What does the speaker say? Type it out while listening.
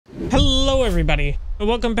everybody, and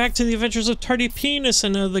welcome back to the adventures of Tardy Penis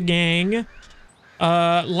and the gang.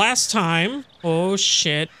 Last time, oh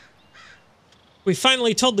shit, we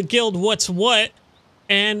finally told the guild what's what,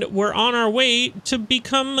 and we're on our way to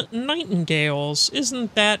become Nightingales.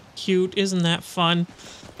 Isn't that cute? Isn't that fun?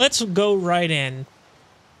 Let's go right in.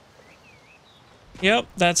 Yep,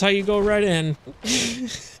 that's how you go right in.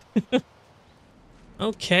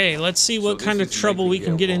 Okay, let's see what kind of trouble we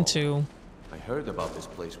can get into. I heard about this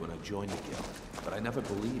place when I joined the guild, but I never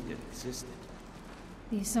believed it existed.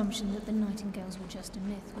 The assumption that the Nightingales were just a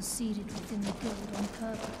myth was seeded within the guild on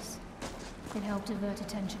purpose. It helped divert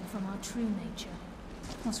attention from our true nature.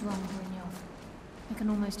 What's wrong, Brynjolf? I can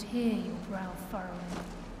almost hear your brow furrowing.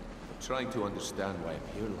 I'm trying to understand why I'm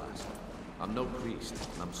here, lass. I'm no priest,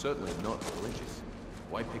 and I'm certainly not religious.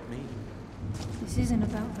 Why pick me? This isn't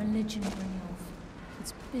about religion, Brynjolf.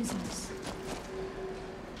 It's business.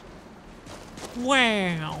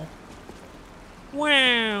 Wow.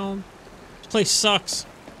 Wow. This place sucks.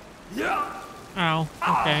 Yeah. Ow.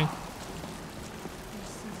 Okay.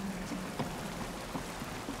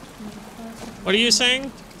 What are you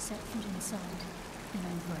saying? Deception inside in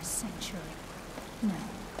over a century. No.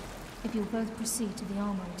 If you'll both proceed to the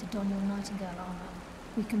armory to don your Nightingale armor,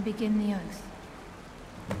 we can begin the oath.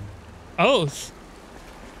 Oath?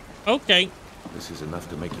 Okay. This is enough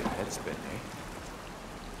to make your head spin, eh?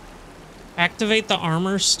 Activate the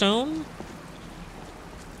armor stone?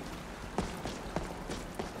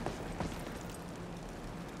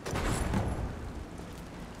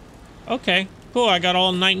 Okay, cool. I got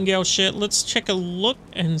all Nightingale shit. Let's check a look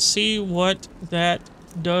and see what that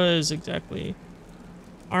does exactly.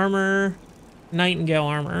 Armor, Nightingale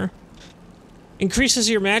armor. Increases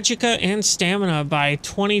your magicka and stamina by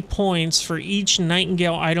 20 points for each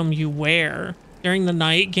Nightingale item you wear. During the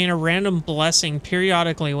night, gain a random blessing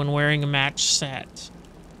periodically when wearing a match set.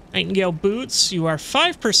 Nightingale boots, you are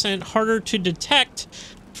 5% harder to detect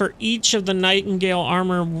for each of the Nightingale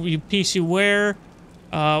armor piece you wear.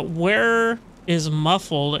 Wearer is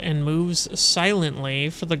muffled and moves silently.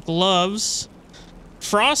 For the gloves,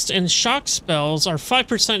 frost and shock spells are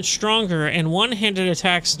 5% stronger, and one-handed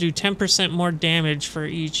attacks do 10% more damage for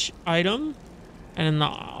each item. And in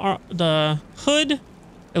the hood,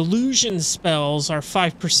 illusion spells are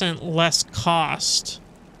 5% less cost.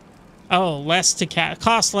 Oh, less to cast.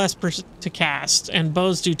 Cost less to cast, and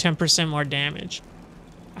bows do 10% more damage.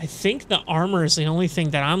 I think the armor is the only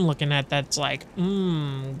thing that I'm looking at that's like,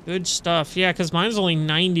 good stuff. Yeah, because mine's only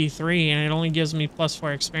 93 and it only gives me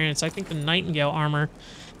 +4 experience. I think the Nightingale armor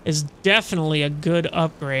is definitely a good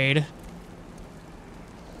upgrade.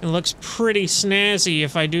 It looks pretty snazzy,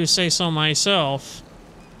 if I do say so myself.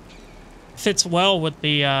 Fits well with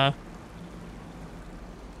the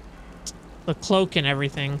cloak and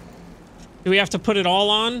everything. Do we have to put it all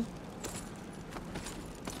on?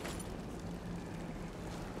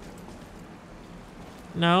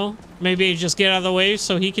 No? Maybe just get out of the way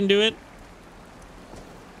so he can do it?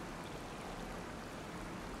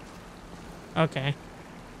 Okay.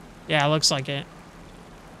 Yeah, looks like it.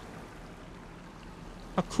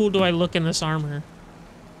 How cool do I look in this armor?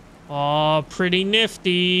 Oh, pretty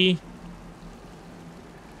nifty.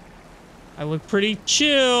 I look pretty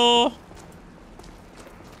chill.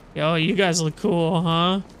 Yo, you guys look cool,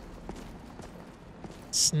 huh?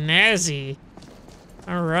 Snazzy.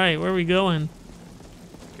 All right, where are we going?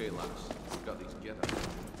 Okay, lass. Got these together.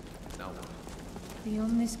 Now what?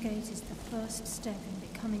 Beyond this gate is the first step in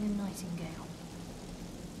becoming a Nightingale.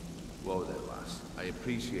 Whoa there, lass. I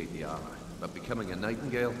appreciate the armor, but becoming a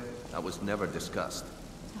Nightingale, that was never discussed.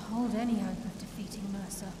 To hold any hope of defeating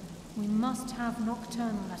Mercer, we must have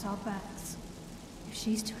Nocturnal at our backs. If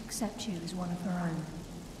she's to accept you as one of her own,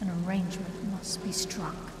 an arrangement must be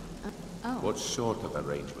struck. What sort of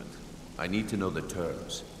arrangement? I need to know the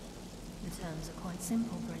terms. The terms are quite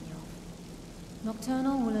simple, Brynjolf.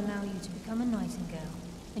 Nocturnal will allow you to become a Nightingale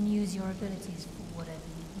and use your abilities for whatever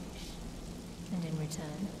you wish. And in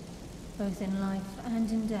return, both in life and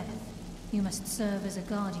in death, you must serve as a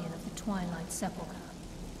guardian of the Twilight Sepulchre.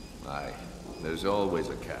 Aye, there's always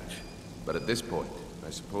a catch. But at this point,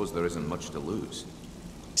 I suppose there isn't much to lose.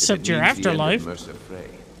 Except your afterlife. Mercer Frey,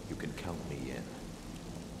 you can count me in.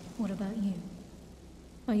 What about you?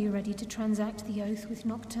 Are you ready to transact the oath with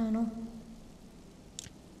Nocturnal?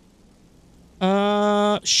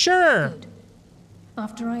 Sure. Good.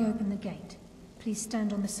 After I open the gate, please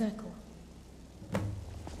stand on the circle.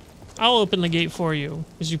 I'll open the gate for you,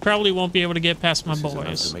 because you probably won't be able to get past my This is enough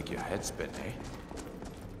boys. to make your head spin, eh?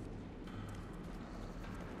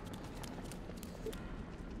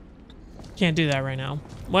 Can't do that right now.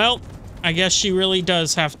 Well, I guess she really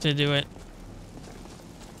does have to do it.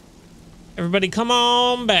 Everybody come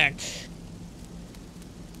on back.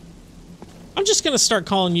 I'm just gonna start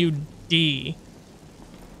calling you D.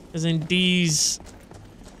 As in D's...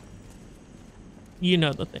 You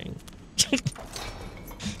know the thing.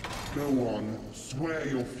 Go on, swear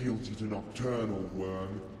your fealty to Nocturnal,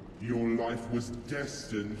 Worm. Your life was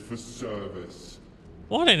destined for service.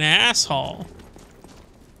 What an asshole.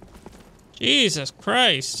 Jesus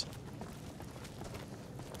Christ.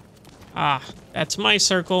 Ah, that's my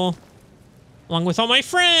circle. Along with all my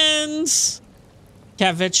friends.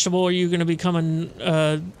 Cat Vegetable, are you going to become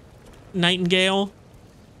a Nightingale?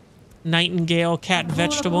 Nightingale, Cat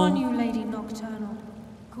Vegetable? I call upon you, Lady Nocturnal,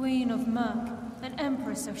 Queen of Murk and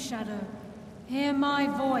Empress of Shadow. Hear my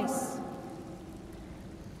voice.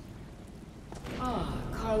 Ah,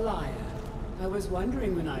 Carlia. I was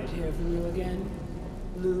wondering when I'd hear from you again.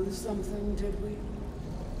 Lose something, did we?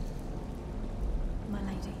 My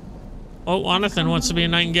lady. Oh, Jonathan wants to be a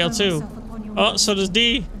Nightingale too. Oh, so does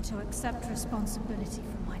D. And to accept responsibility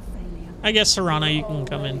for my failure. I guess Serana, you can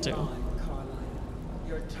come in too. Carlia.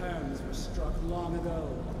 Your terms were struck long ago.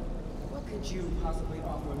 What could you possibly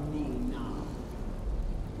offer me now?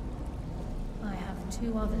 I have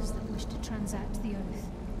two others that wish to transact the oath.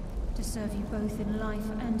 To serve you both in life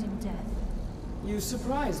and in death. You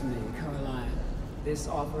surprise me, Carlia. This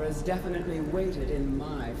offer is definitely weighted in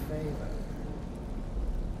my favor.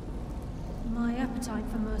 My appetite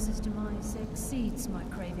for Mercer's demise exceeds my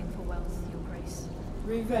craving for wealth, Your Grace.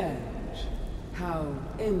 Revenge. How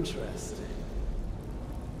interesting.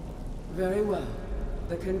 Very well.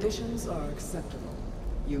 The conditions are acceptable.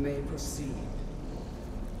 You may proceed.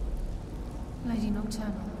 Lady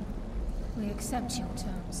Nocturnal, we accept your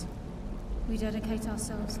terms. We dedicate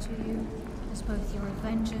ourselves to you as both your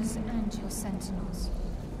avengers and your sentinels.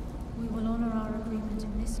 We will honor our agreement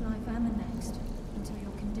in this life and the next until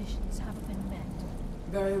your conditions have been met.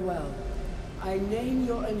 Very well. I name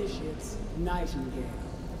your initiates Nightingale,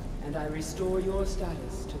 and I restore your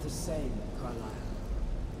status to the same, Carlia.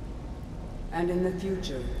 And in the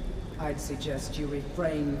future, I'd suggest you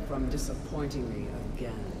refrain from disappointing me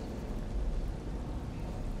again.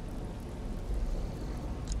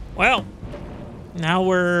 Well, now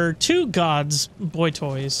we're 2 gods boy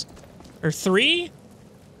toys. Or 3?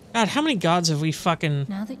 God, how many gods have we fucking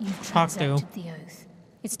Now that you've talked to? transacted the oath,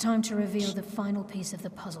 it's time to reveal the final piece of the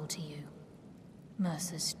puzzle to you.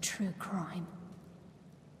 Mercer's true crime.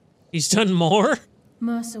 He's done more?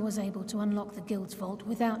 Mercer was able to unlock the Guild's vault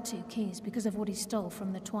without 2 keys because of what he stole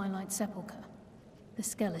from the Twilight Sepulchre. The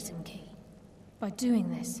skeleton key. By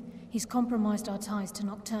doing this, he's compromised our ties to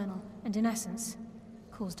Nocturnal, and in essence,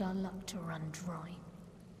 caused our luck to run dry.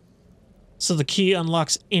 So the key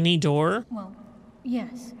unlocks any door? Well,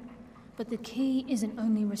 yes. But the key isn't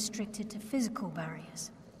only restricted to physical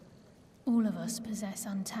barriers. All of us possess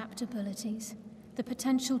untapped abilities. The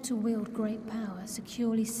potential to wield great power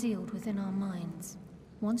securely sealed within our minds.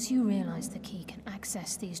 Once you realize the key can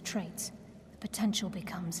access these traits, the potential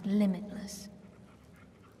becomes limitless.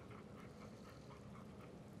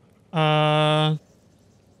 The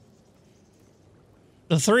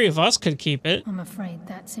 3 of us could keep it. I'm afraid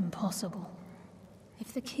that's impossible.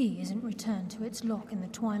 If the key isn't returned to its lock in the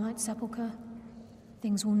Twilight Sepulchre,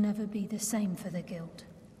 things will never be the same for the Guild.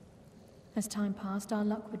 As time passed, our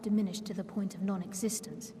luck would diminish to the point of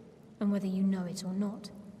non-existence, and whether you know it or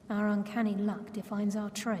not, our uncanny luck defines our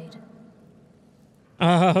trade.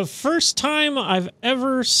 First time I've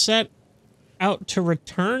ever set out to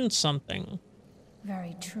return something.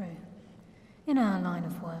 Very true. In our line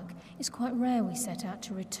of work, it's quite rare we set out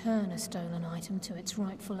to return a stolen item to its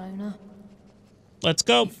rightful owner. Let's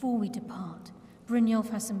go. Before we depart, Brynjolf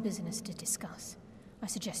has some business to discuss. I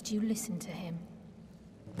suggest you listen to him.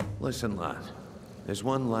 Listen, lad. There's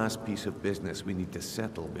one last piece of business we need to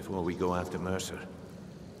settle before we go after Mercer.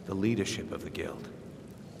 The leadership of the Guild.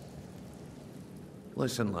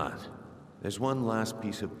 Listen, lad. There's one last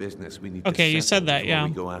piece of business we need to settle you said that, before yeah.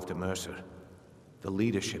 we go after Mercer. The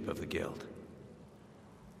leadership of the Guild.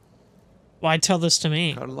 Why tell this to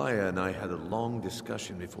me? Carlia and I had a long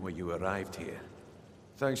discussion before you arrived here.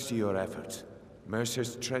 Thanks to your efforts,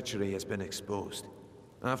 Mercer's treachery has been exposed.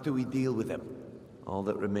 After we deal with him, all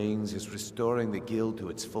that remains is restoring the Guild to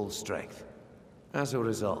its full strength. As a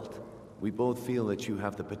result, we both feel that you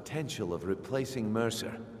have the potential of replacing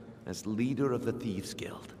Mercer as leader of the Thieves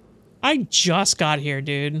Guild. I just got here,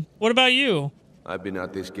 dude. What about you? I've been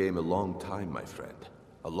at this game a long time, my friend.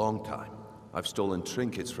 A long time. I've stolen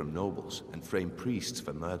trinkets from nobles and framed priests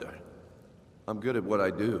for murder. I'm good at what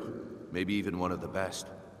I do, maybe even one of the best,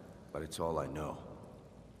 but it's all I know.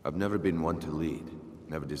 I've never been one to lead.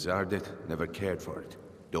 Never desired it, never cared for it.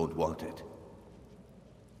 Don't want it.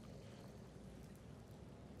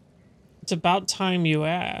 It's about time you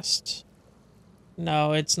asked.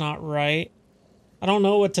 No, it's not right. I don't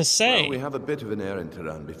know what to say. Well, we have a bit of an errand to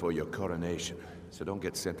run before your coronation, so don't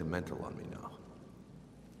get sentimental on me now.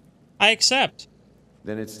 I accept.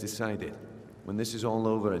 Then it's decided. When this is all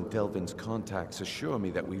over and Delvin's contacts assure me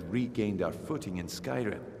that we've regained our footing in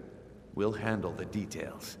Skyrim, we'll handle the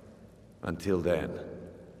details. Until then,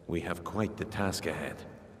 we have quite the task ahead.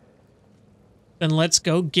 Then let's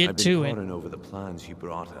go get to it. I've been poring over the plans you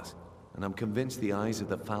brought us, and I'm convinced the eyes of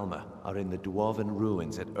the Falmer are in the Dwarven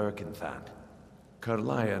ruins at Erkenthand.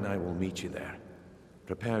 Karlaya and I will meet you there.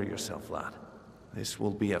 Prepare yourself, lad. This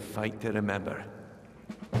will be a fight to remember.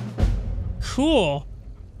 Cool.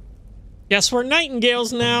 Guess we're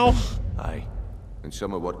Nightingales now. Aye. And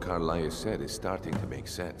some of what Karlaya said is starting to make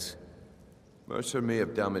sense. Mercer may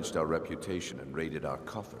have damaged our reputation and raided our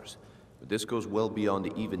coffers, but this goes well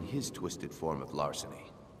beyond even his twisted form of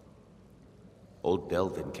larceny. Old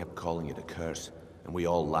Delvin kept calling it a curse, and we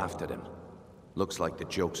all laughed at him. Looks like the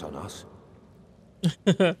joke's on us.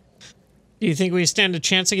 Do you think we stand a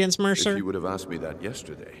chance against Mercer? If you would have asked me that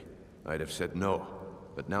yesterday, I'd have said no.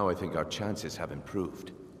 But now I think our chances have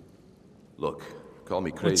improved. Look, call me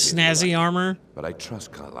crazy. With snazzy armor? But I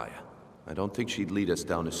trust Karlaya. I don't think she'd lead us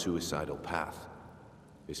down a suicidal path.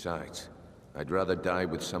 Besides, I'd rather die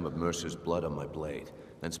with some of Mercer's blood on my blade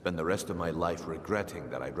than spend the rest of my life regretting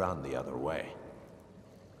that I ran the other way.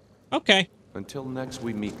 Okay. Until next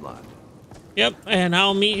we meet, lad. Yep, and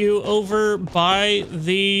I'll meet you over by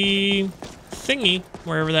the thingy,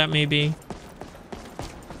 wherever that may be.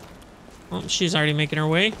 Well, she's already making her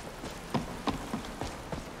way.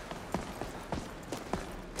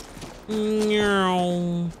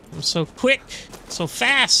 I'm so quick, so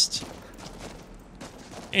fast.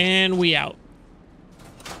 And we out.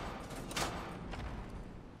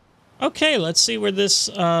 Okay, let's see where this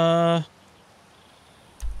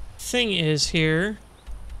thing is here.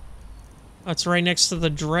 That's right next to the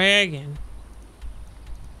dragon.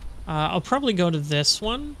 I'll probably go to this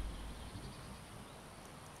one.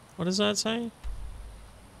 What does that say?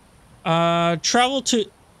 Travel to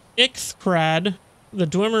Icthrad, the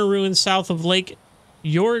Dwemer ruins south of Lake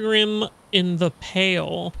Yorgrim in the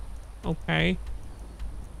Pale. Okay.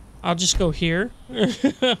 I'll just go here.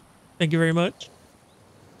 Thank you very much.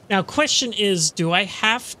 Now, question is, do I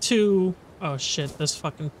have to... Oh, shit, this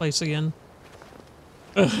fucking place again.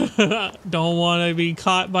 Don't want to be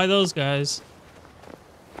caught by those guys.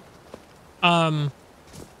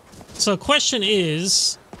 So question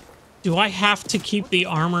is, do I have to keep the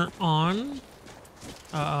armor on?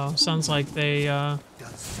 Uh-oh, sounds like they,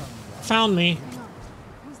 found me.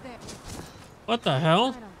 What the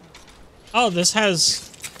hell? Oh, this has...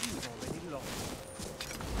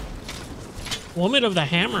 Woman of the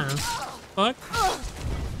Hammer. Fuck.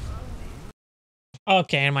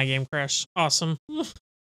 Okay, and my game crashed. Awesome.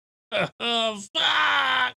 Oh,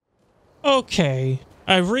 fuck! Okay.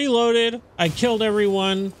 I've reloaded. I killed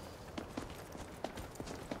everyone.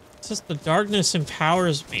 It's just the darkness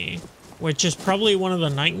empowers me, which is probably one of the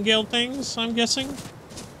Nightingale things, I'm guessing.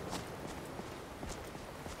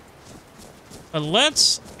 But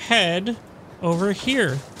let's head over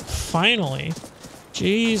here. Finally.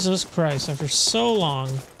 Jesus Christ, after so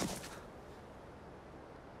long.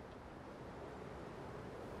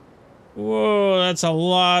 Whoa, that's a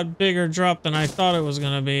lot bigger drop than I thought it was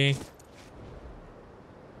gonna be.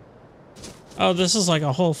 Oh, this is like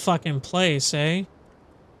a whole fucking place, eh?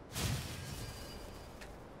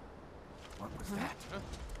 What was that?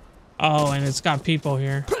 Oh, and it's got people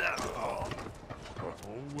here.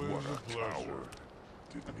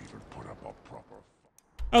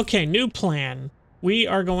 Okay, new plan. We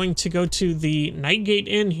are going to go to the Nightgate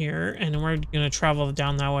Inn here, and we're going to travel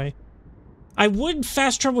down that way. I would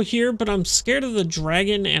fast travel here, but I'm scared of the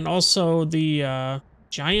dragon and also the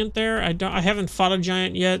giant there. I haven't fought a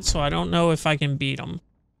giant yet, so I don't know if I can beat him.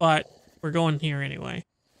 But we're going here anyway.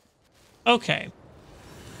 Okay.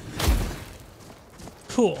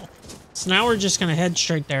 Cool. So now we're just going to head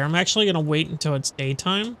straight there. I'm actually going to wait until it's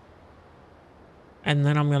daytime. And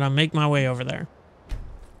then I'm going to make my way over there.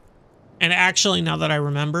 And actually, now that I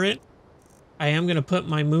remember it, I am going to put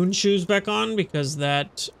my moon shoes back on because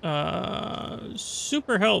that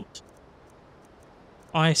super helped.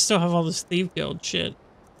 Oh, I still have all this Thief Guild shit.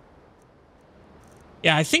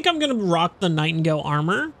 Yeah, I think I'm going to rock the Nightingale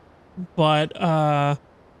armor, but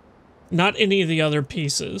not any of the other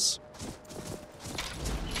pieces.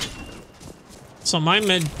 So my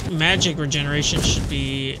magic regeneration should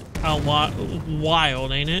be a lot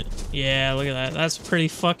wild, ain't it? Yeah, look at that. That's pretty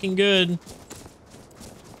fucking good.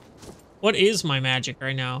 What is my magic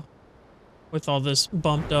right now? With all this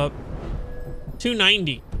bumped up.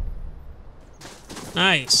 290.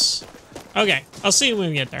 Nice. Okay, I'll see you when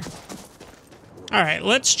we get there. All right,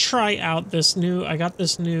 let's try out this new... I got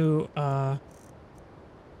this new... No,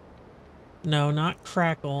 not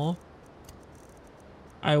Crackle.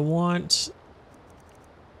 I want...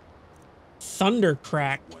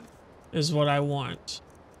 Thundercrack is what I want.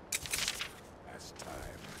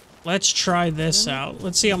 Let's try this out.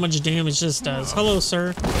 Let's see how much damage this does. Hello,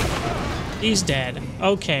 sir. He's dead.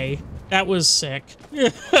 Okay, that was sick.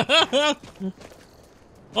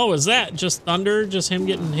 What was that? Just thunder? Just him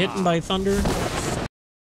getting hit by thunder?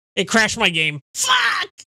 It crashed my game. Fuck!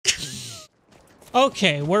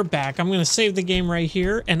 Okay, we're back. I'm gonna save the game right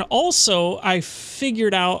here. And also, I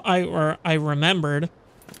figured out, I remembered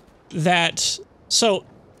that, so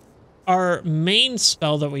our main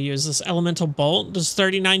spell that we use, this Elemental Bolt, does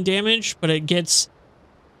 39 damage, but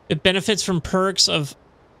it benefits from perks of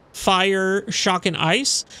Fire, Shock, and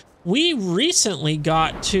Ice. We recently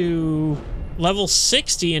got to level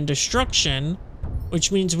 60 in Destruction,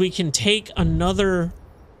 which means we can take another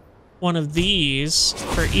one of these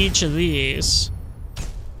for each of these.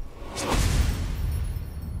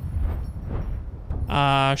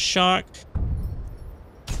 Shock.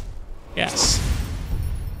 Yes.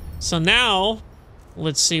 So now,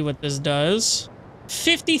 let's see what this does.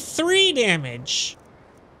 53 damage.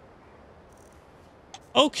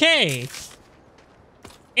 Okay.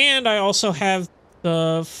 And I also have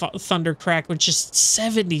the Thundercrack, which is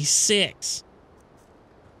 76.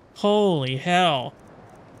 Holy hell.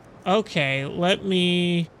 Okay, let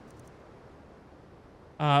me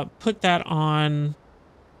put that on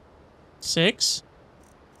 6,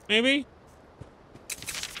 maybe?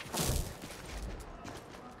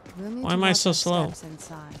 Why am I so slow?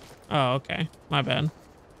 Oh, okay. My bad.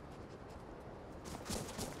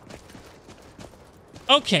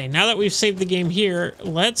 Okay, now that we've saved the game here,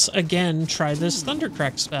 let's again try this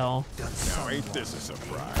Thundercrack spell. Now ain't this a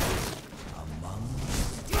surprise?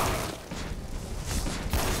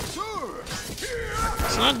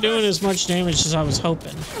 It's not doing as much damage as I was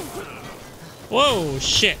hoping. Whoa,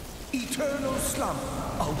 shit. Eternal slumber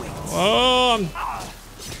awaits. Oh, I'm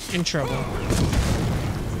in trouble.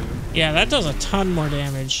 Yeah, that does a ton more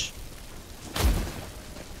damage.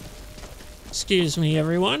 Excuse me,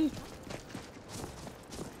 everyone.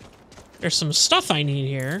 There's some stuff I need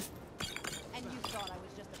here. And you thought I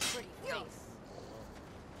was just a pretty face.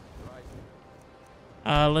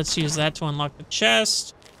 Let's use that to unlock the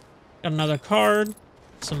chest. Got another card.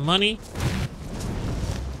 Some money.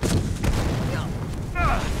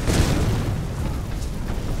 I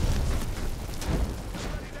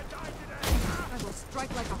will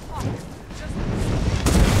strike like a hawk.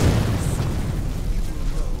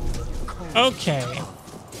 Okay.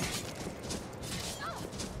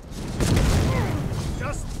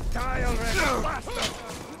 Just die already, bastard!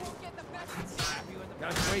 You won't get the best.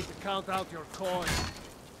 Can't wait to count out your coin.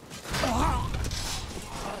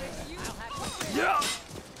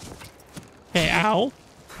 Okay, ow.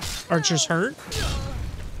 Archer's hurt.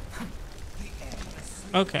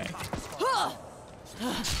 Okay.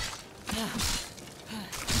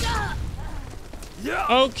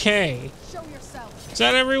 Okay. Show yourself. Is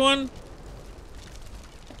that everyone?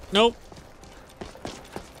 Nope.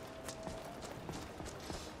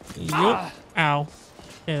 Yup. Ow.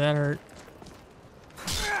 Okay, that hurt.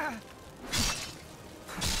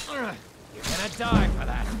 You're gonna die for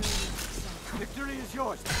that. Victory is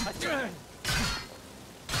yours.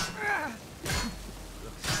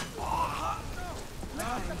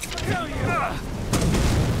 Kill you.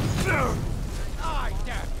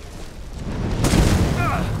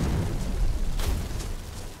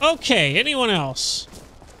 Okay, anyone else?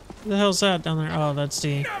 What the hell's that down there? Oh, that's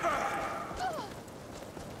the...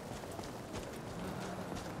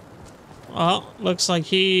 Well, looks like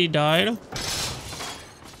he died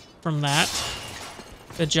from that.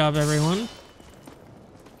 Good job, everyone.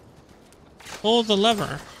 Pull the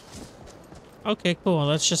lever. Okay, cool.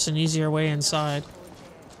 That's just an easier way inside.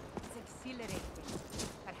 It's exhilarating.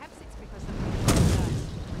 Perhaps it's because of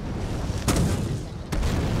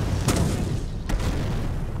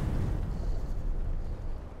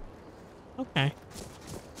Okay.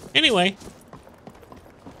 Anyway.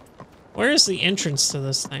 Where is the entrance to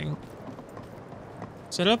this thing?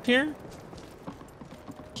 Is it up here?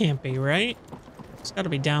 Can't be, right? It's gotta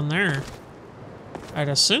be down there. I'd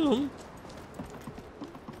assume.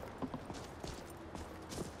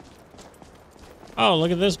 Oh,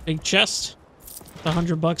 look at this big chest. With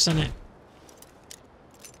 $100 in it.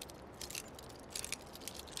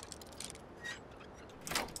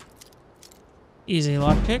 Easy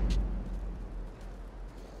lockpick.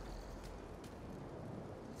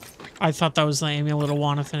 I thought that was the Amulet of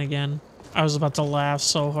Wanathan again. I was about to laugh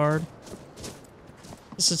so hard.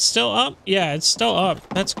 Is it still up? Yeah, it's still up.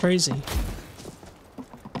 That's crazy.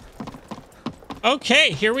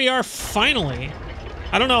 Okay, here we are finally.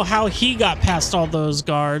 I don't know how he got past all those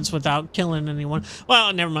guards without killing anyone.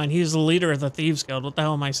 Well, never mind. He's the leader of the Thieves Guild. What the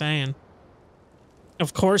hell am I saying?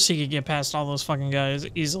 Of course he could get past all those fucking guys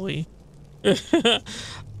easily.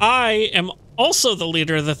 I am also the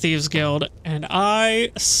leader of the Thieves Guild, and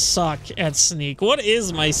I suck at sneak. What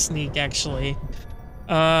is my sneak, actually?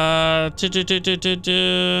 Where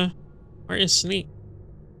is sneak?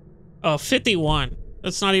 Oh, 51.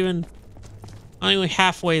 That's not even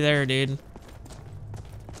halfway there, dude.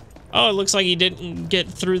 Oh, it looks like he didn't get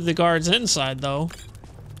through the guards inside, though.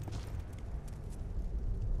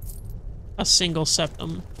 A single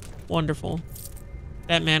septum. Wonderful.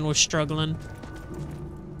 That man was struggling.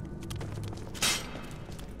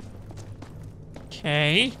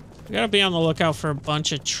 Okay. We gotta be on the lookout for a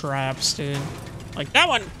bunch of traps, dude. Like that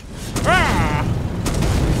one! Ah!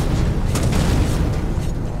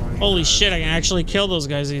 Holy shit, I can actually kill those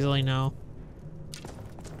guys easily now.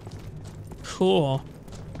 Cool.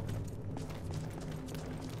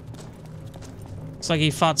 Looks like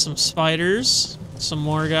he fought some spiders. Some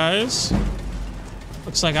more guys.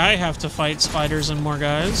 Looks like I have to fight spiders and more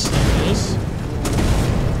guys. There it is.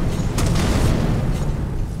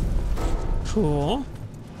 Cool.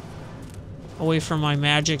 I'll wait for my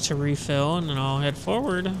magic to refill and then I'll head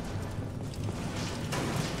forward.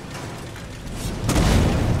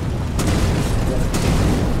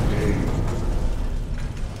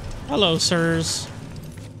 Hello, sirs.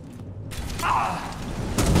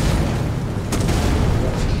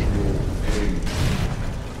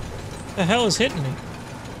 The hell is hitting me?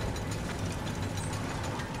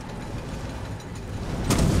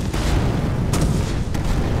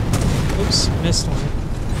 Oops, missed one.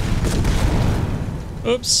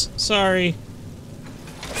 Oops, sorry.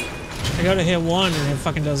 I gotta hit one and it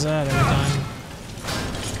fucking does that every time.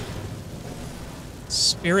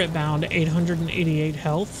 Spirit bound, 888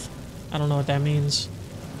 health. I don't know what that means.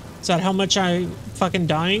 Is that how much I'm fucking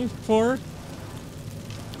dying for?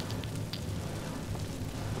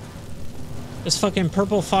 This fucking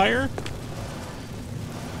purple fire?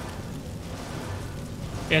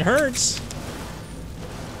 It hurts.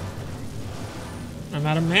 I'm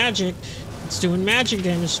out of magic. It's doing magic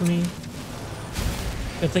damage to me.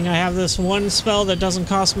 Good thing I have this one spell that doesn't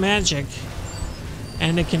cost magic.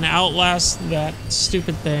 And it can outlast that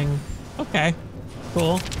stupid thing. Okay.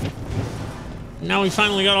 Cool. Now we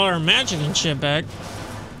finally got all our magic and shit back.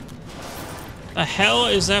 The hell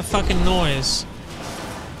is that fucking noise?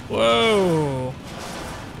 Whoa.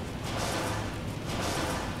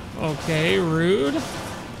 Okay, rude.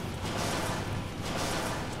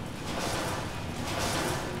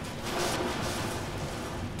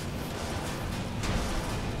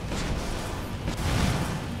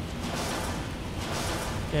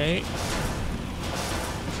 Okay.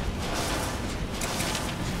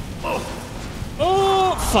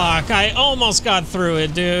 Oh, fuck. I almost got through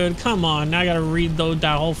it, dude. Come on. Now I gotta read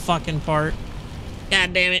that whole fucking part.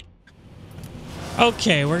 God damn it.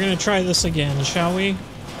 Okay, we're gonna try this again, shall we?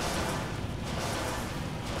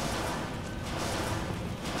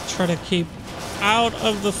 Try to keep out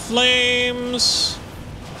of the flames.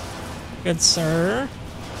 Good sir.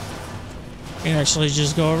 We can actually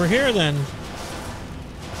just go over here then.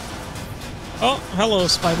 Oh, hello,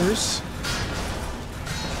 spiders.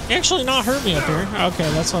 You actually not hurt me up here. Okay,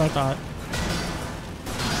 that's what I thought.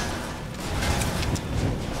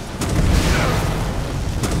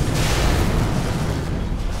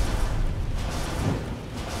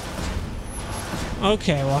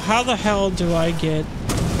 Okay, well, how the hell do I get...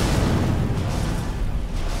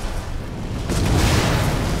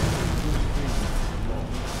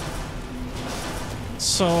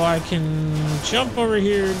 So I can jump over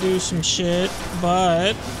here, do some shit,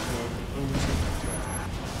 but...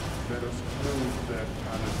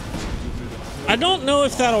 I don't know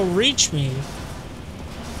if that'll reach me.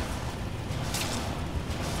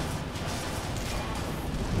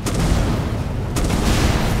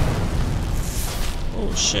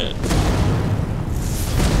 Oh shit.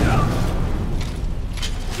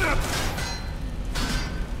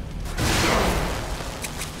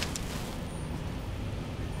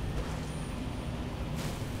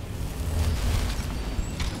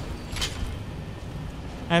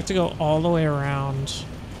 I have to go all the way around.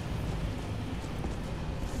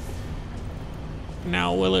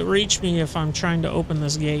 Now, will it reach me if I'm trying to open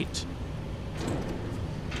this gate?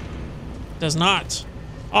 Does not.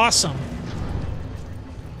 Awesome.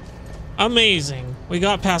 Amazing. We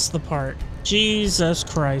got past the part. Jesus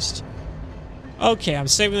Christ. Okay, I'm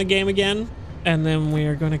saving the game again. And then we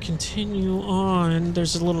are going to continue on.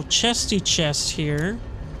 There's a little chesty chest here.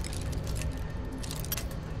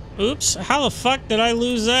 Oops, how the fuck did I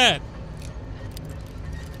lose that?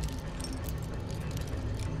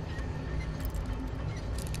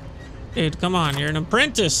 Dude, come on, you're an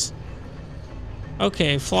apprentice.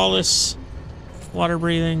 Okay, flawless. Water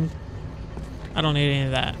breathing. I don't need any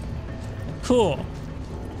of that. Cool.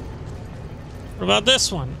 What about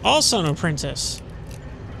this one? Also an apprentice.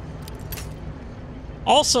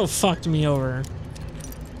 Also fucked me over.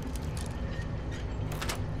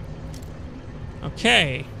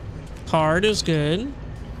 Okay. Card is good.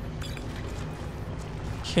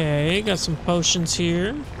 Okay, got some potions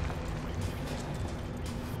here.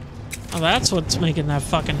 Oh, that's what's making that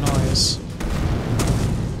fucking noise.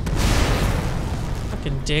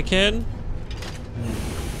 Fucking dickhead.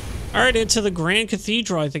 Alright, into the Grand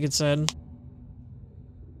Cathedral, I think it said.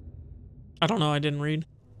 I don't know, I didn't read.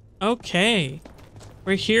 Okay.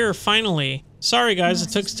 We're here, finally. Sorry, guys, it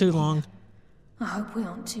took too long. I hope we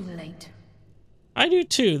aren't too late. I do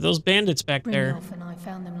too, those bandits back there. Brynjolf and I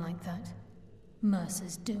found them like that.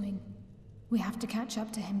 Mercer's doing. We have to catch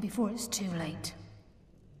up to him before it's too late.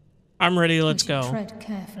 I'm ready, let's We go. should tread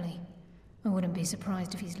carefully. I wouldn't be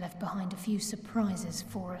surprised if he's left behind a few surprises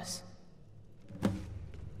for us.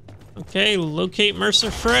 Okay, locate Mercer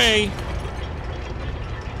Frey.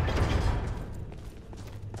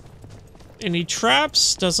 Any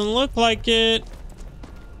traps? Doesn't look like it.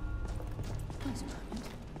 Wait a moment.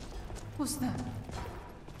 What's that?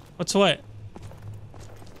 What's what?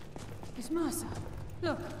 It's Mercer.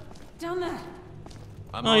 Look, down there.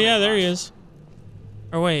 Oh yeah, there he is.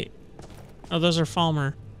 Or wait. Oh, those are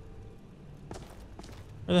Falmer.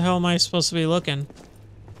 Where the hell am I supposed to be looking?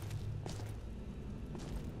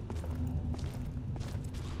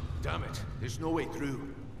 Damn it, there's no way through.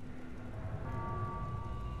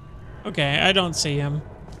 Okay, I don't see him.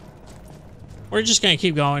 We're just gonna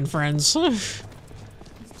keep going, friends. He's toying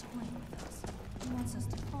with us. He wants us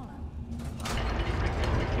to follow.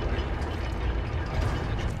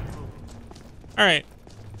 Alright.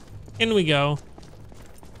 In we go.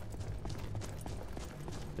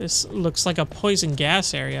 This looks like a poison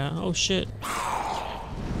gas area. Oh shit.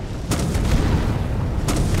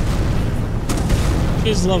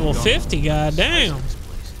 He's level 50, goddamn.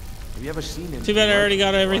 Have you ever seen him? Too bad I already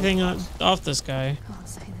got everything off this guy. Can't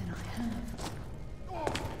say that I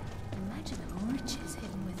have. Imagine the riches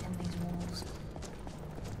hidden within these walls.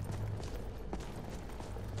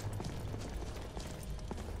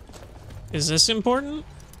 Is this important?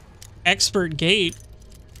 Expert gate.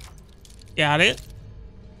 Got it.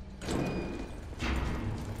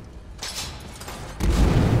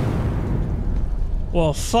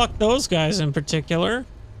 Well, fuck those guys in particular.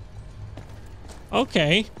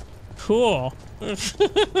 Okay. Cool. What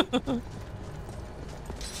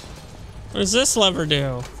does this lever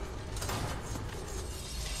do?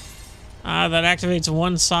 Ah, that activates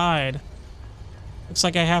one side. Looks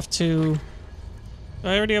like I have to... Do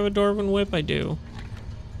I already have a Dwarven Whip? I do.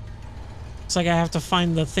 Looks like I have to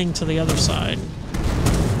find the thing to the other side.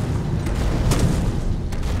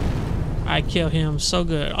 I kill him so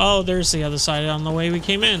good. Oh, there's the other side on the way we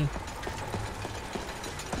came in.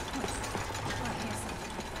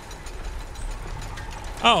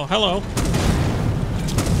 Oh, hello.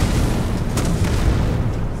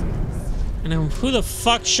 And then who the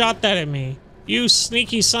fuck shot that at me? You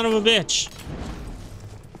sneaky son of a bitch.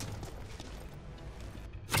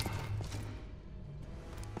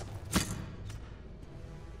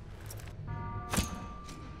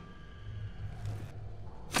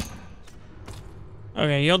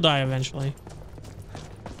 Okay, you'll die eventually.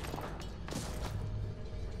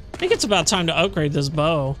 I think it's about time to upgrade this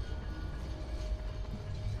bow.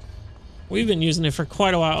 We've been using it for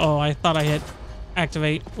quite a while. Oh, I thought I hit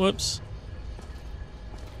activate. Whoops.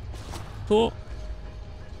 Cool.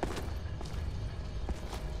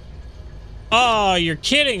 Oh, you're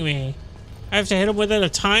kidding me. I have to hit him within a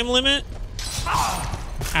time limit? Ow.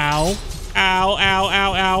 Ow, ow,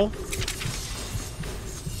 ow, ow.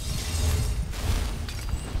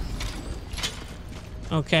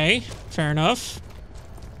 Okay, fair enough.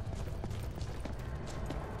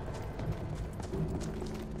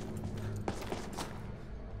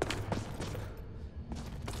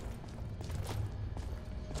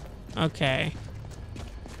 Okay.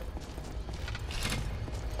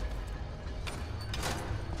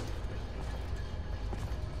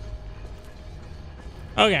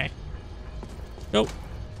 Okay. Nope.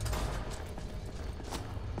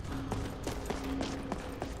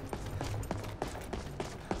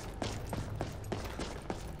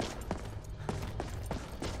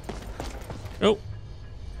 Oh.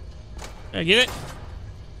 Did I get it?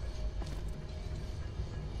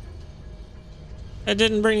 That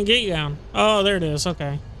didn't bring the gate down. Oh, there it is.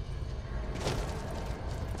 Okay.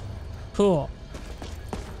 Cool.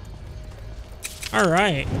 All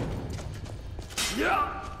right.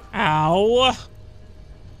 Ow.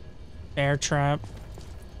 Bear trap.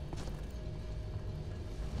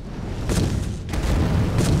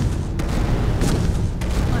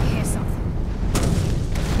 I hear something.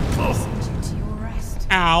 I'll send you to your rest.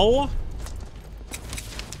 Ow.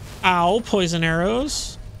 Ow. Poison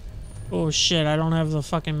arrows. Oh shit, I don't have the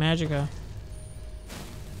fucking magicka.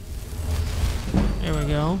 There we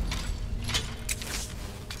go.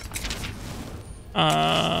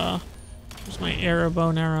 Where's my arrow, bow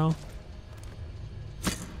and arrow?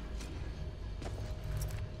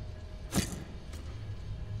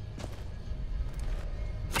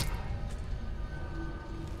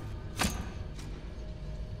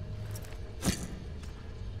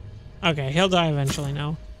 Okay, he'll die eventually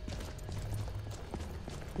now.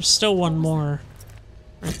 There's still one more.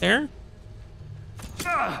 Right there.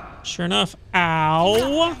 Sure enough.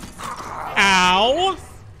 Ow. Ow.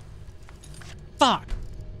 Fuck.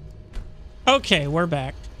 Okay, we're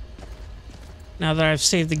back. Now that I've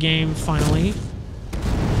saved the game, finally.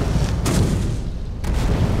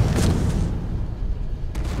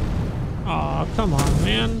 Aw, come on,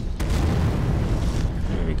 man.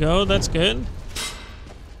 There we go, that's good.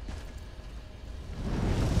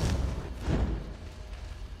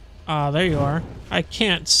 Ah, there you are. I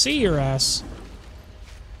can't see your ass.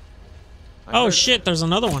 Oh shit, there's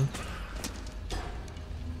another one.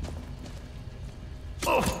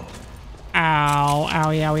 Ow,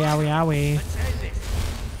 owie, owie, owie, owie.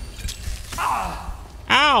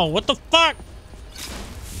 Ow, what the fuck?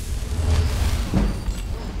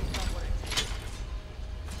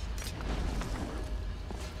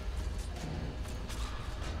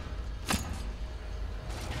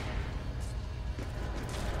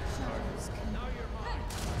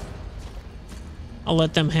 I'll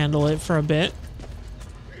let them handle it for a bit.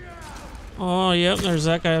 Oh, yep, there's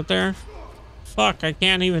that guy up there. Fuck, I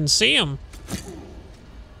can't even see him.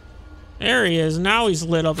 There he is. Now he's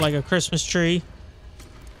lit up like a Christmas tree.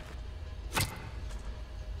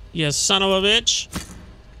 You son of a bitch.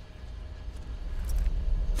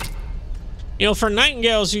 You know, for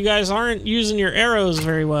Nightingales, you guys aren't using your arrows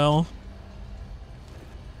very well.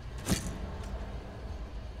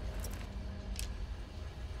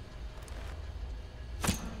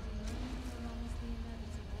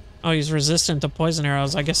 Oh, he's resistant to poison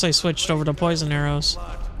arrows. I guess I switched over to poison arrows.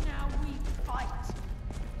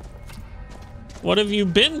 What have you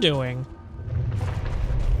been doing?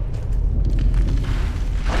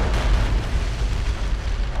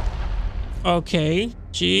 Okay.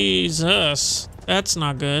 Jesus. That's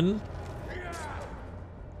not good.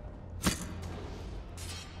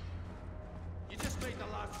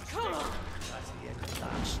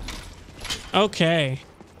 Okay.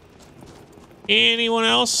 Anyone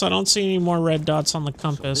else? I don't see any more red dots on the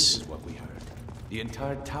compass. So this is what we heard. The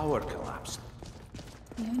entire tower collapsed.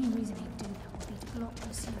 The only reason he'd do that would be to block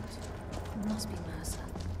pursuit. It must be Mercer.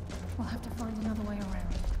 We'll have to find another way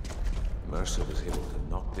around. Mercer was able to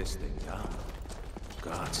knock this thing down.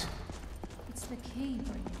 God. It's the key,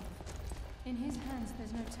 Bruma. In his hands,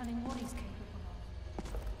 there's no telling what he's capable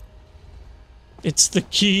of. It's the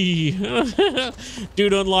key.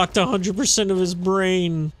 Dude unlocked 100% of his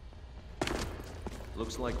brain.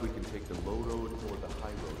 Looks like we can take the low road or the high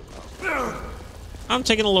road across. I'm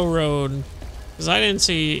taking the low road because I didn't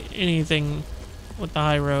see anything with the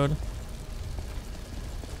high road.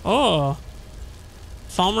 Oh,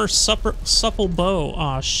 Falmer supple bow.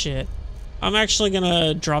 Oh shit! I'm actually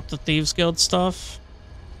gonna drop the Thieves Guild stuff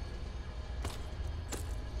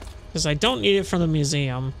because I don't need it for the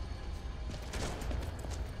museum.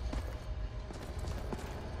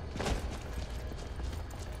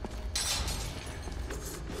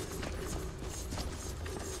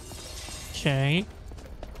 Okay.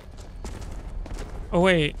 Oh,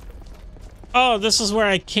 wait. Oh, this is where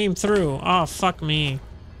I came through. Oh, fuck me.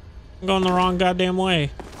 I'm going the wrong goddamn way.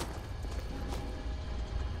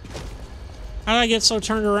 How did I get so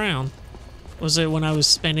turned around? Was it when I was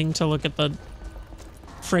spinning to look at the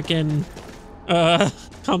frickin'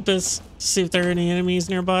 compass to see if there are any enemies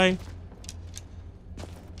nearby?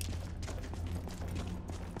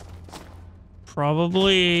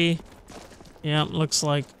 Probably. Yeah, looks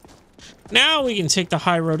like. Now we can take the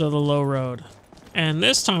high road or the low road. And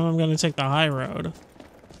this time I'm going to take the high road.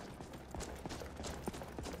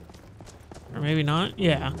 Or maybe not.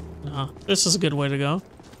 Yeah. No, this is a good way to go.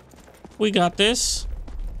 We got this.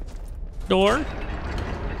 Door.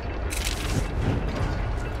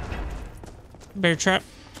 Bear trap.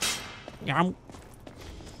 Yow.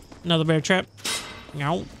 Another bear trap.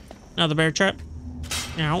 Yow. Another bear trap.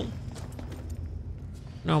 Yow.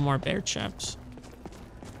 No more bear traps.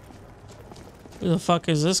 Who the fuck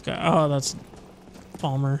is this guy? Oh, that's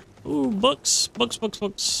Palmer. Ooh, books. Books, books,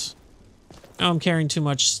 books. Oh, I'm carrying too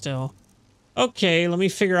much still. Okay, let me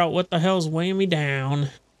figure out what the hell's weighing me down.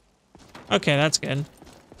 Okay, that's good.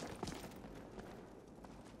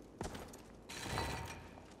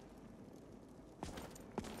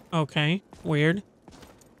 Okay, weird.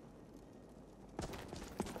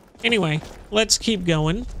 Anyway, let's keep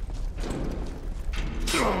going.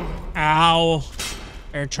 Ow.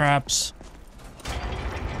 Bear traps.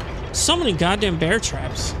 So many goddamn bear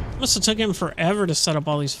traps. Must have took him forever to set up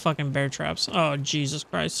all these fucking bear traps. Oh, Jesus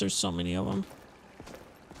Christ, there's so many of them.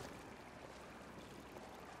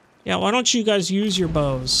 Yeah, why don't you guys use your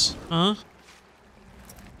bows? Huh?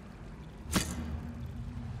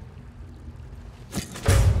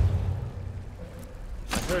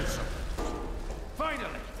 I heard something.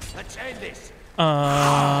 Finally, let's end this.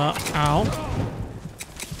 Ow.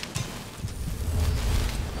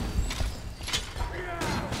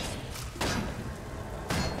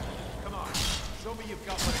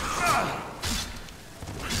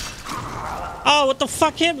 Oh, what the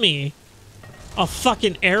fuck hit me? A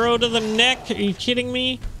fucking arrow to the neck? Are you kidding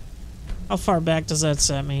me? How far back does that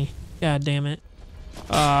set me? God damn it.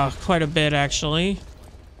 Quite a bit, actually.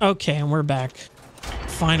 Okay, and we're back.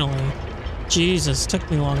 Finally. Jesus, took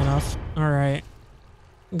me long enough. Alright.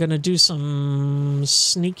 I'm gonna do some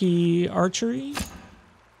sneaky archery.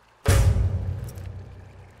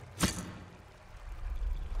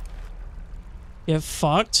 Get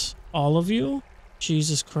fucked, all of you.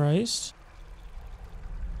 Jesus Christ.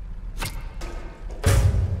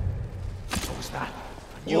 What was that?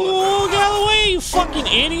 Oh, get out of the way, you fucking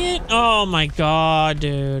idiot! Oh my god,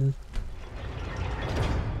 dude.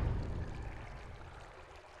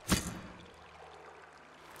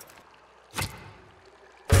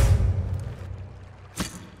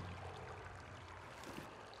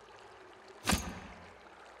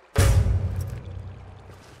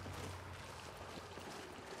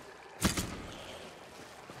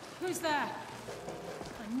 Who's there?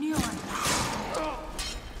 I knew I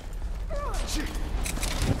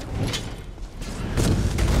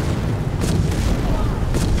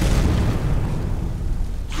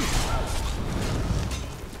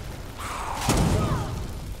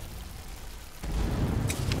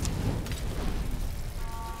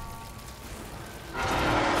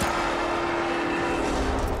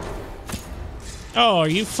Oh, are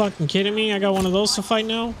you fucking kidding me? I got one of those to fight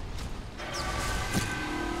now?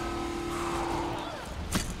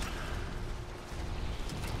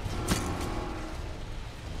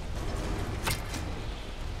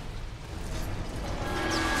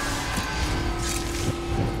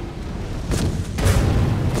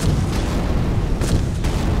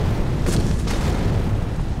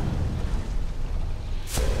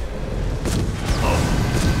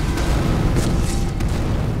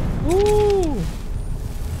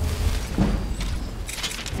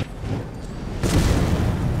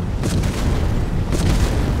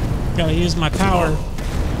 Gotta use my power.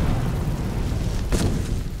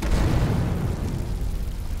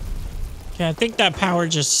 Okay, I think that power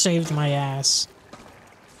just saved my ass.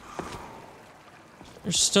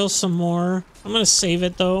 There's still some more. I'm gonna save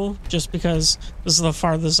it though, just because this is the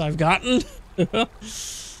farthest I've gotten.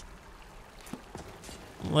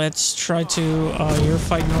 Let's try to... you're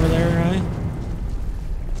fighting over there, right?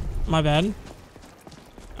 My bad.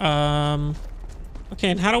 Okay,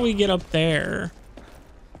 and how do we get up there?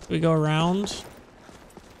 We go around.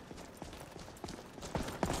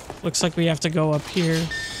 Looks like we have to go up here.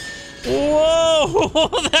 Whoa!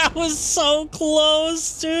 That was so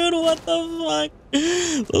close, dude. What the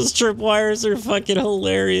fuck? Those tripwires are fucking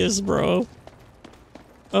hilarious, bro.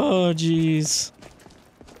 Oh, jeez.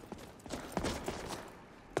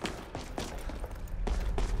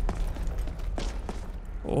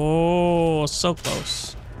 Oh, so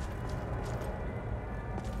close.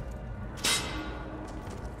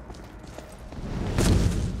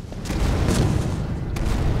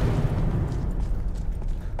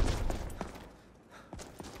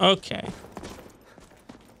 Okay.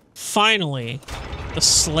 Finally, the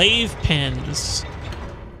slave pens.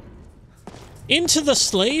 Into the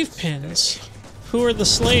slave pens. Who are the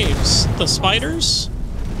slaves? The spiders?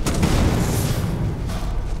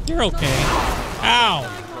 You're okay. Ow.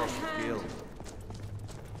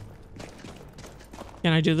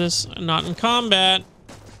 Can I do this? Not in combat.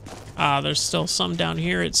 Ah, there's still some down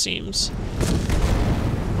here, it seems.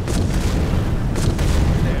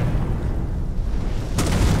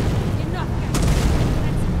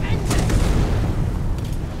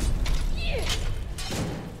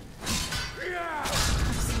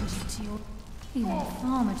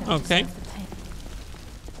 Okay.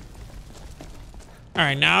 All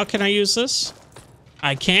right, now can I use this?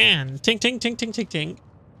 I can. Tink, tink, tink, tink, tink, tink.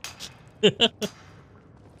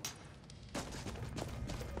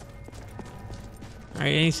 All right,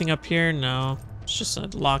 anything up here? No, it's just a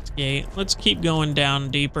locked gate. Let's keep going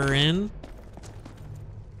down deeper in.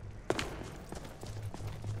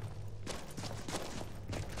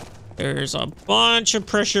 There's a bunch of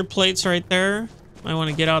pressure plates right there. Might want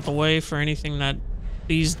to get out the way for anything that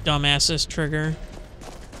these dumbasses trigger.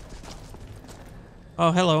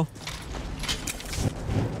 Oh, hello.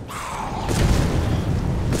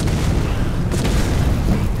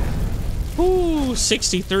 Ooh,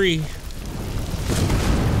 63.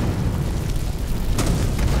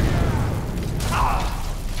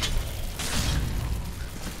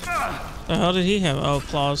 The hell did he have? Oh,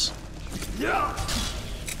 claws.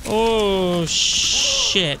 Oh,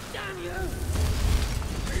 shit.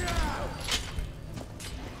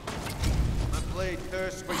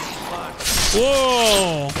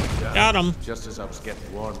 Whoa! Got him. Just as I was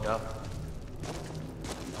getting warmed up.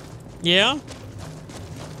 Yeah?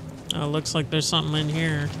 Oh, looks like there's something in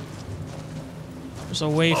here. There's a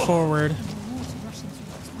way forward.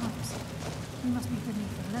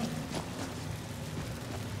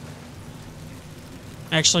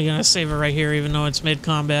 Actually gonna save it right here, even though it's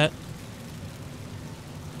mid-combat.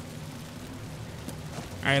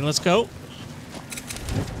 Alright, let's go.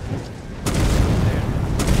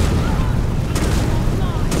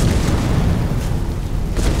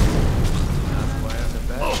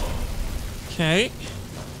 Okay.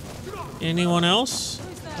 Anyone else?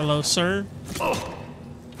 Hello, sir.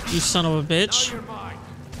 You son of a bitch.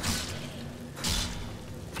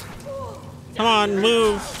 Come on,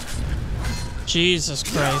 move. Jesus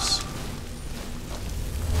Christ.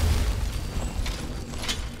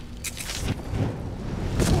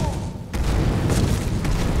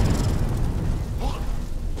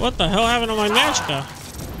 What the hell happened to my magicka?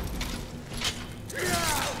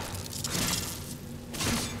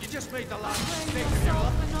 You just made the last mistake.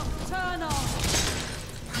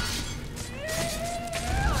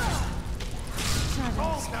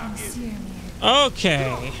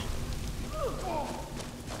 Okay.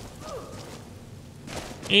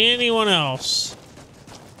 Anyone else?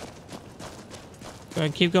 Do I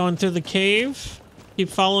keep going through the cave? Keep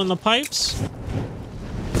following the pipes?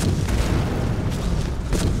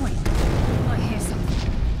 Wait, I hear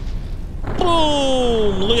something.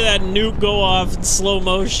 Boom! Look at that nuke go off in slow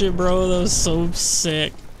motion, bro. That was so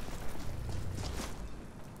sick.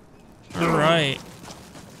 Alright.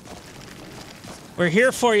 We're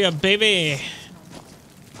here for you, baby.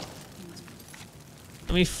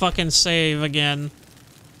 Let me fucking save again.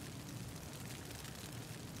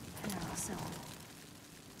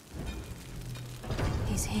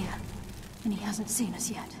 He's here, and he hasn't seen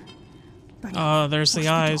us yet. Oh, there's the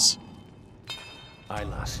eyes. Aye,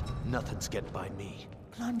 lass. Nothing's getting by me.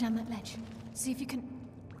 Climb down that ledge. See if you can...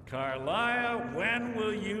 Carlisle, when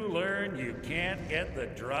will you learn you can't get the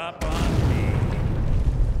drop on me?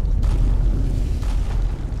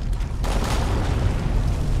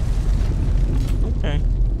 Okay.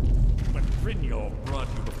 When Brynjolf brought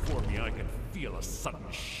you before me, I could feel a sudden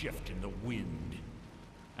shift in the wind.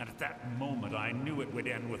 And at that moment, I knew it would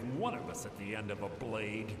end with one of us at the end of a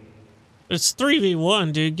blade. It's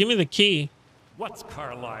 3v1, dude. Give me the key. What's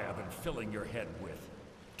Carlisle been filling your head with?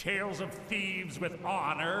 Tales of thieves with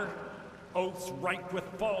honor? Oaths ripe with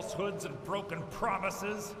falsehoods and broken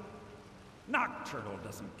promises? Nocturnal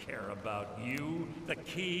doesn't care about you, the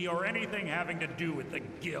key, or anything having to do with the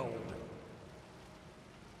guild.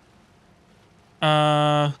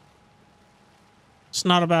 It's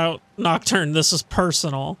not about Nocturne. This is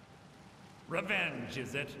personal. Revenge,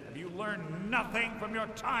 is it? Have you learned nothing from your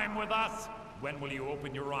time with us? When will you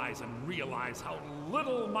open your eyes and realize how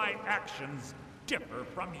little my actions differ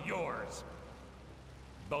from yours?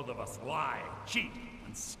 Both of us lie, cheat,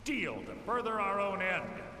 and steal to further our own end.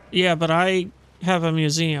 Yeah, but I have a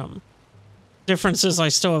museum. Difference is I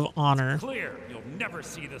still have honor. Clear, you'll never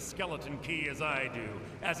see the skeleton key as I do,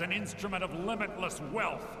 as an instrument of limitless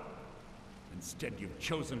wealth. Instead, you've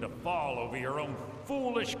chosen to fall over your own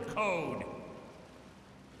foolish code.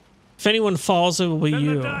 If anyone falls, it will be Then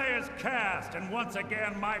you. the die is cast, and once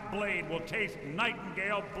again my blade will taste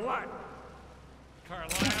Nightingale blood.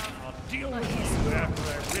 Carlisle, I'll deal with you after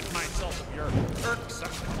I rid myself of your irksome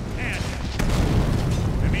companion.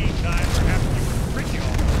 In the meantime, perhaps you and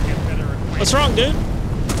Brynjolf will get better acquainted. What's wrong, dude?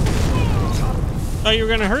 Thought you were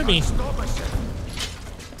gonna hurt me.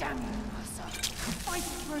 Damn you, Mercer. Fight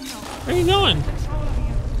for enough. Where are you going? Control of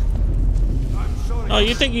you. Oh,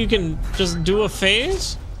 you think you can just do a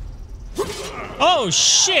phase? Oh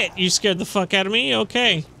shit! You scared the fuck out of me?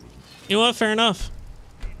 Okay. You know what? Fair enough.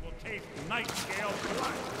 Will taste Nightingale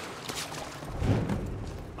blood.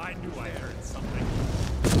 I knew I heard something.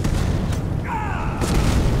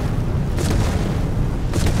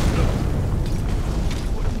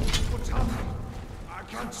 What's happening? I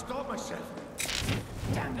can't stop myself.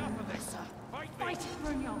 Damn you, Mercer. Fight it,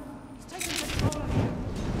 Bruma. He's taking control of you.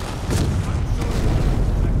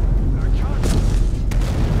 I can't.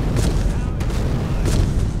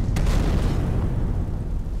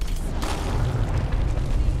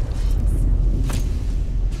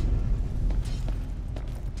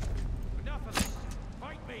 Enough of this.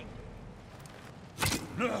 Fight me.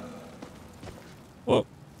 Whoa.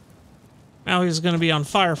 Now he's gonna be on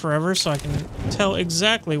fire forever, so I can tell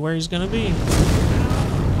exactly where he's gonna be.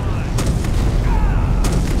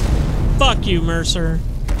 Fuck you, Mercer.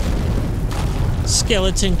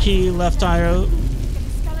 Skeleton key, left eye,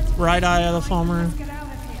 right eye of the farmer.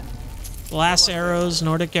 Glass arrows,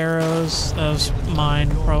 Nordic arrows. That was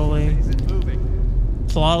mine, probably.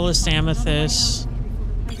 Flawless amethyst.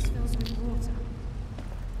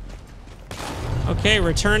 Okay,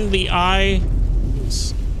 return the eye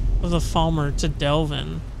of the Falmer to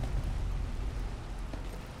Delvin.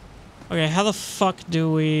 Okay, how the fuck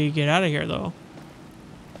do we get out of here, though?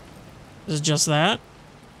 Is it just that?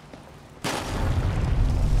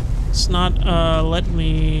 It's not, let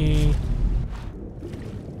me...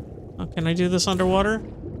 Oh, can I do this underwater?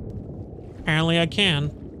 Apparently I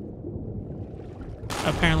can.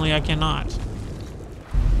 Apparently I cannot.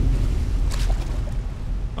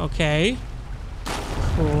 Okay.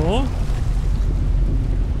 Cool.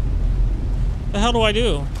 The hell do I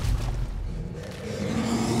do?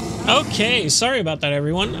 Okay, sorry about that,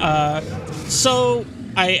 everyone. So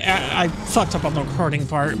I fucked up on the recording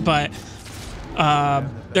part, but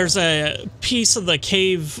there's a piece of the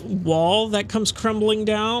cave wall that comes crumbling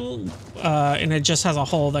down, and it just has a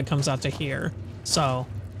hole that comes out to here. So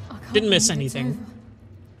didn't miss anything.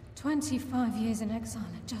 25 years in exile,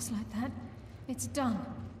 and just like that, it's done.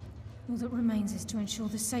 All that remains is to ensure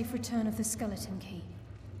the safe return of the skeleton key.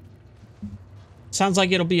 Sounds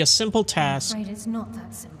like it'll be a simple task. I'm afraid it's not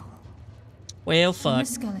that simple. Well, When fuck. the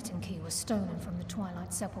skeleton key was stolen from the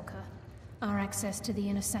Twilight Sepulchre, our access to the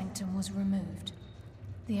inner sanctum was removed.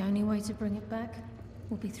 The only way to bring it back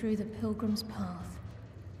will be through the Pilgrim's Path.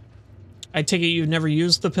 I take it you've never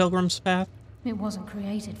used the Pilgrim's Path? It wasn't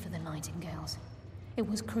created for the Nightingales. It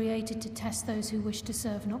was created to test those who wish to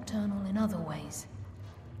serve Nocturnal in other ways.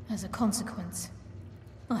 As a consequence,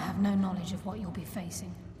 I have no knowledge of what you'll be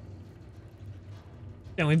facing.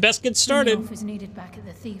 Then we best get started. The elf is needed back at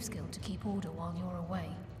the Thieves Guild to keep order while you're away.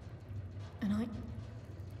 And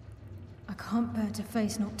I can't bear to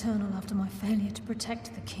face Nocturnal after my failure to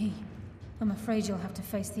protect the key. I'm afraid you'll have to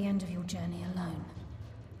face the end of your journey alone.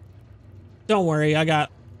 Don't worry, I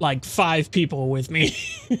got like 5 people with me.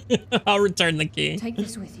 I'll return the key. Take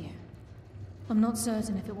this with you. I'm not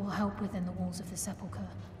certain if it will help within the walls of the Sepulchre,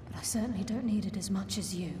 but I certainly don't need it as much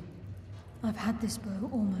as you. I've had this bow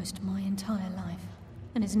almost my entire life,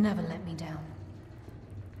 and it's never let me down.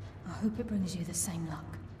 I hope it brings you the same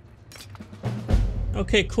luck.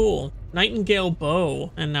 Okay, cool. Nightingale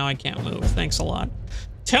bow. And now I can't move. Thanks a lot.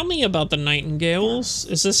 Tell me about the Nightingales.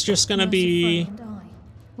 Is this just gonna be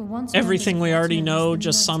everything we already know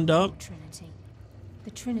just summed up? Trinity.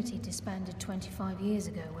 The Trinity disbanded 25 years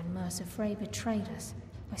ago when Mercer Frey betrayed us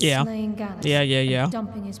by slaying Gallus and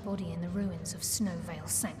dumping his body in the ruins of Snowvale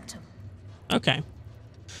Sanctum. Okay.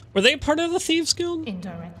 Were they part of the Thieves Guild?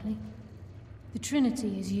 Indirectly. The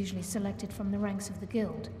Trinity is usually selected from the ranks of the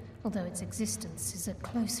Guild, although its existence is a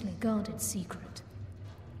closely guarded secret.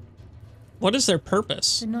 What is their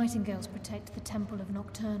purpose? The Nightingales protect the Temple of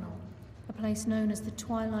Nocturnal, a place known as the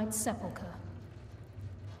Twilight Sepulchre.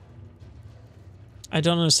 I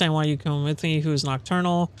don't understand why you come with me, who is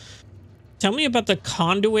Nocturnal. Tell me about the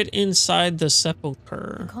conduit inside the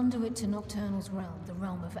Sepulchre. The conduit to Nocturnal's realm, the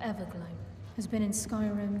realm of Everglow, has been in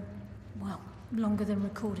Skyrim, well, longer than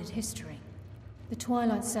recorded history. The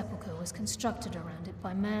Twilight Sepulchre was constructed around it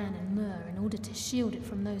by Man and Mer in order to shield it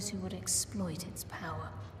from those who would exploit its power.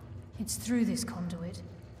 It's through this conduit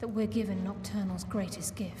that we're given Nocturnal's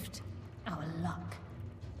greatest gift, our luck.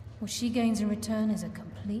 What she gains in return is a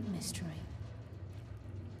complete mystery.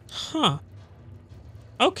 Huh.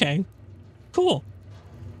 Okay. Cool.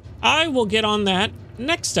 I will get on that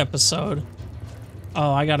next episode.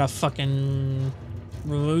 Oh, I gotta fucking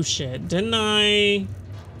remove shit. Didn't I?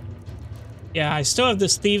 Yeah, I still have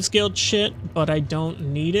this Thieves Guild shit, but I don't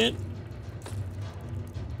need it.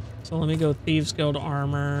 So let me go Thieves Guild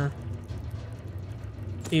armor.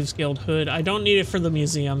 Thieves Guild hood. I don't need it for the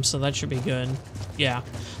museum, so that should be good. Yeah.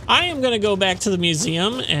 I am gonna go back to the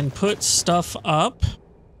museum and put stuff up.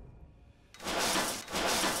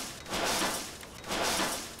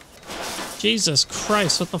 Jesus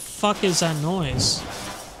Christ, what the fuck is that noise?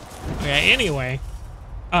 Okay, anyway.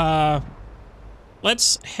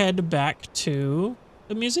 Let's head back to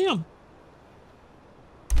the museum.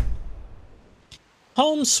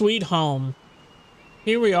 Home sweet home.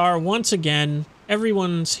 Here we are once again.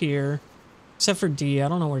 Everyone's here. Except for D. I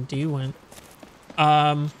don't know where D went.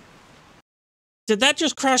 Did that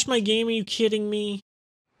just crash my game? Are you kidding me?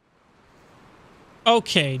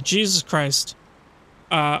 Okay, Jesus Christ.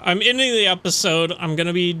 I'm ending the episode. I'm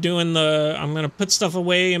gonna be doing I'm gonna put stuff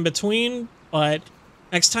away in between, but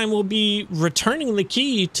next time we'll be returning the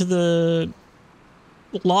key to the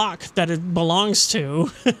lock that it belongs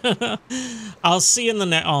to. I'll see you in the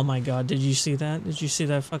next. Oh my god, did you see that? Did you see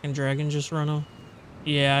that fucking dragon just run off?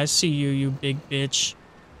 Yeah, I see you, you big bitch.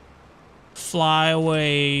 Fly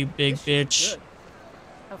away, big bitch.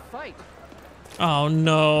 A fight. Oh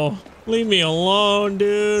no. Leave me alone,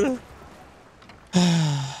 dude.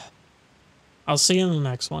 I'll see you in the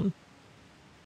next one.